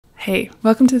Hey,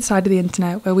 welcome to the side of the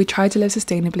internet where we try to live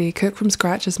sustainably, cook from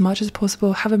scratch as much as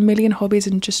possible, have a million hobbies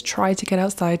and just try to get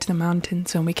outside to the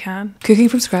mountains when we can. Cooking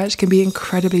from scratch can be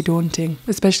incredibly daunting,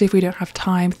 especially if we don't have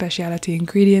time, specialty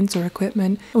ingredients or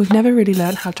equipment, and we've never really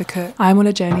learned how to cook. I'm on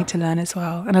a journey to learn as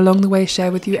well, and along the way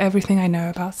share with you everything I know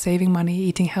about saving money,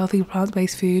 eating healthy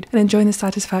plant-based food, and enjoying the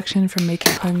satisfaction from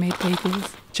making homemade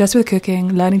bagels. Just with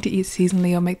cooking, learning to eat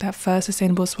seasonally or make that first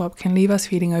sustainable swap can leave us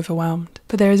feeling overwhelmed.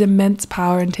 But there is immense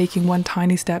power in taking one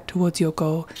tiny step towards your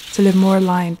goal to live more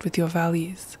aligned with your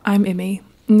values. I'm Imi,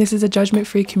 and this is a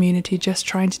judgment-free community just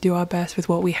trying to do our best with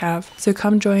what we have. So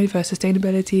come join for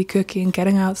sustainability, cooking,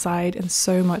 getting outside, and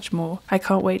so much more. I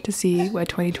can't wait to see where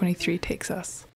 2023 takes us.